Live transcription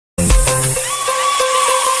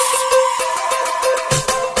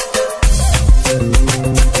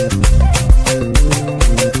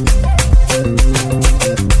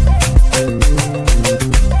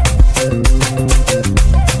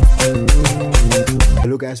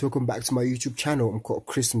guys, welcome back to my YouTube channel. I'm called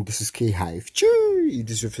Chris and this is K-hive. If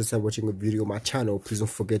this is your first time watching a video on my channel, please don't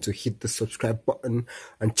forget to hit the subscribe button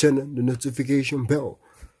and turn on the notification bell.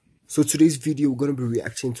 So today's video, we're going to be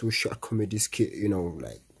reacting to a short comedy skit, you know,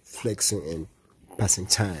 like flexing and passing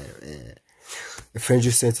time. And a friend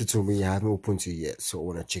just sent it to me. I haven't opened it yet, so I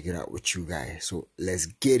want to check it out with you guys. So let's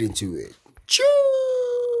get into it.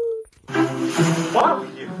 Why are we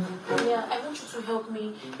here? Yeah, I want you to help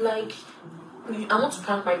me. Like, I want to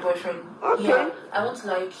prank my boyfriend. Okay. Yeah, I want to,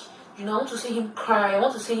 like, I want to see him cry. I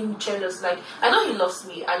want to see him jealous. Like, I know he loves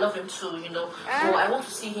me. I love him too, But I want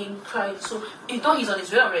to see him cry. So, he's on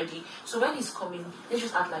his way already. So when he's coming, let's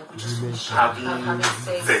just act like we just having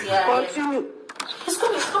sex. Yeah. He's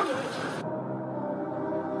coming.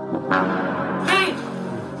 Babe!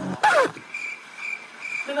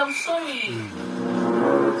 Babe, I'm sorry.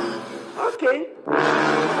 Okay.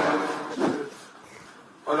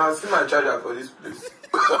 Oh, now see my charger for this place.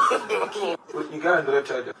 But you got another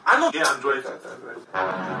charger. I know the Android charger.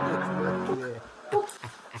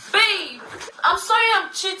 Babe! I'm sorry I'm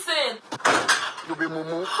cheating. You be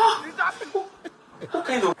mumu. What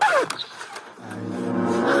kind of...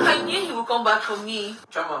 I knew he would come back for me.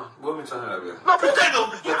 Chama, go meet another girl. No, what kind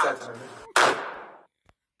of... Get that.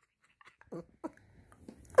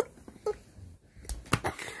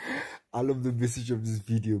 I love the message of this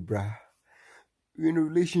video, bruh. You're in a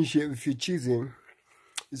relationship, if you're cheating,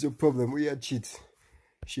 it's your problem. We are cheat.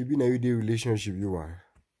 Should be in a relationship you want.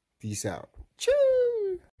 Peace out.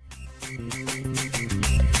 Choo!